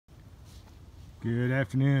Good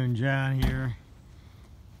afternoon, John here.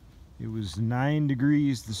 It was 9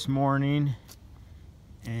 degrees this morning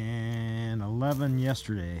and 11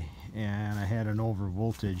 yesterday, and I had an over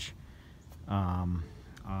voltage on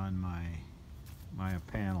my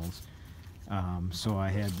panels. So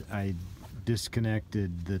I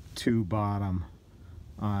disconnected the two bottom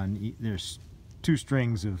on there's two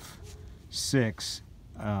strings of 6,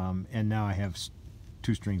 and now I have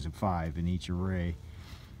two strings of 5 in each array.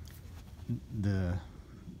 The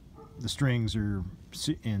strings are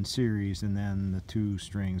in series, and then the two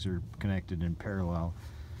strings are connected in parallel,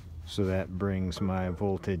 so that brings my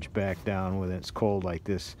voltage back down when it's cold like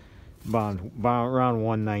this, around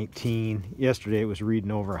 119. Yesterday it was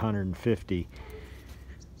reading over 150.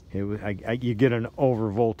 It was you get an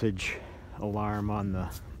over voltage alarm on the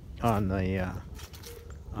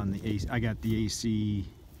AC. I got the AC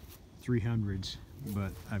 300s,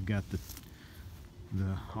 but I've got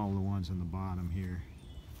all the ones on the bottom here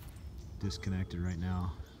disconnected right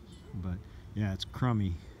now. But yeah, it's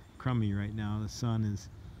crummy right now. The sun is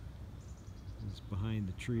behind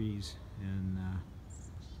the trees, and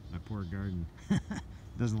my poor garden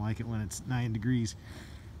doesn't like it when it's 9 degrees.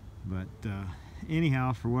 But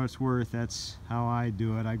anyhow, for what it's worth, that's how I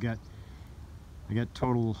do it. I got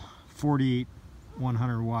total 48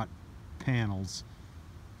 100-watt panels,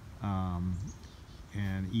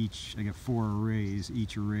 and I got 4 arrays.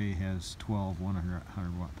 Each array has 12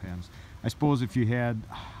 100-watt panels. I suppose if you had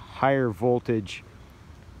higher voltage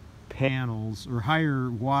panels or higher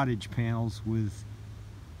wattage panels with,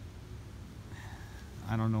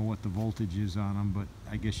 I don't know what the voltage is on them, but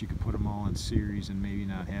I guess you could put them all in series and maybe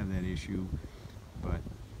not have that issue. But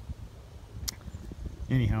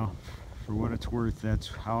anyhow, for what it's worth, that's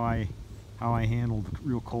how I handle the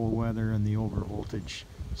real cold weather and the over voltage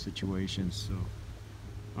situations. So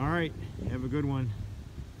all right, have a good one.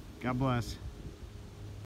 God bless.